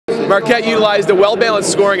Marquette utilized a well-balanced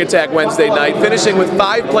scoring attack Wednesday night, finishing with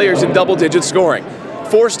 5 players in double-digit scoring.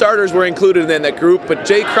 4 starters were included in that group, but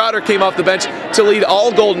Jae Crowder came off the bench to lead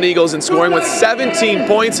all Golden Eagles in scoring with 17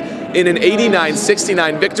 points in an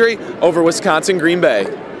 89-69 victory over Wisconsin Green Bay.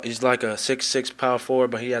 He's like a 6'6" power forward,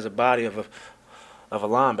 but he has a body of a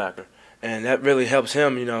linebacker, and that really helps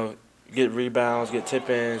him, you know, get rebounds, get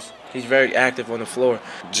tip-ins. He's very active on the floor.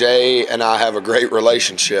 Jae and I have a great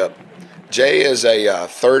relationship. Jae is a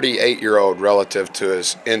 38-year-old relative to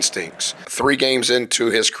his instincts. 3 games into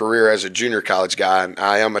his career as a junior college guy, and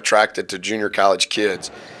I am attracted to junior college kids.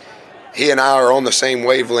 He and I are on the same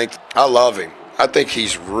wavelength. I love him. I think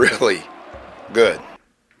he's really good,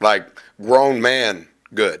 like grown man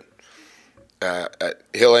good.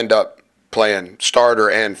 He'll end up playing starter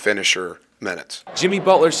and finisher minutes. Jimmy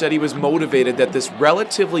Butler said he was motivated that this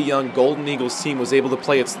relatively young Golden Eagles team was able to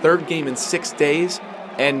play its 3rd game in 6 days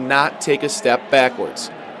and not take a step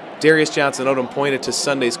backwards. Johnson-Odom pointed to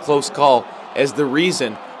Sunday's close call as the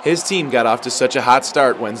reason his team got off to such a hot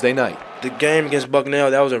start Wednesday night. The game against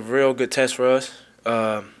Bucknell, that was a real good test for us,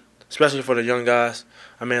 especially for the young guys.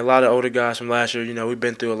 I mean, a lot of older guys from last year, you know, we've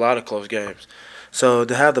been through a lot of close games. So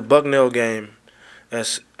to have the Bucknell game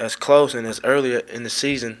as close and as early in the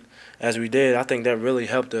season as we did, I think that really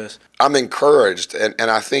helped us. I'm encouraged, and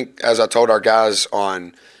I think, as I told our guys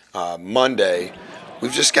on Monday,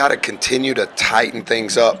 we've just got to continue to tighten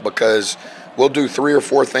things up, because we'll do 3 or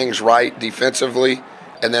 4 things right defensively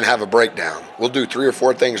and then have a breakdown. We'll do 3 or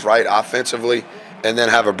 4 things right offensively and then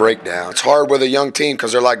have a breakdown. It's hard with a young team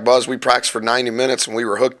because they're like, Buzz, we practiced for 90 minutes and we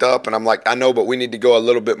were hooked up. And I'm like, I know, but we need to go a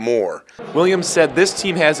little bit more. Williams said this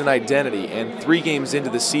team has an identity, and 3 games into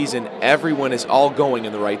the season, everyone is all going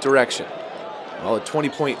in the right direction. Well, a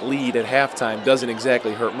 20-point lead at halftime doesn't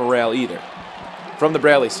exactly hurt morale either. From the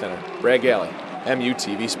Bradley Center, Brad Galli,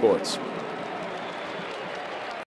 MUTV Sports.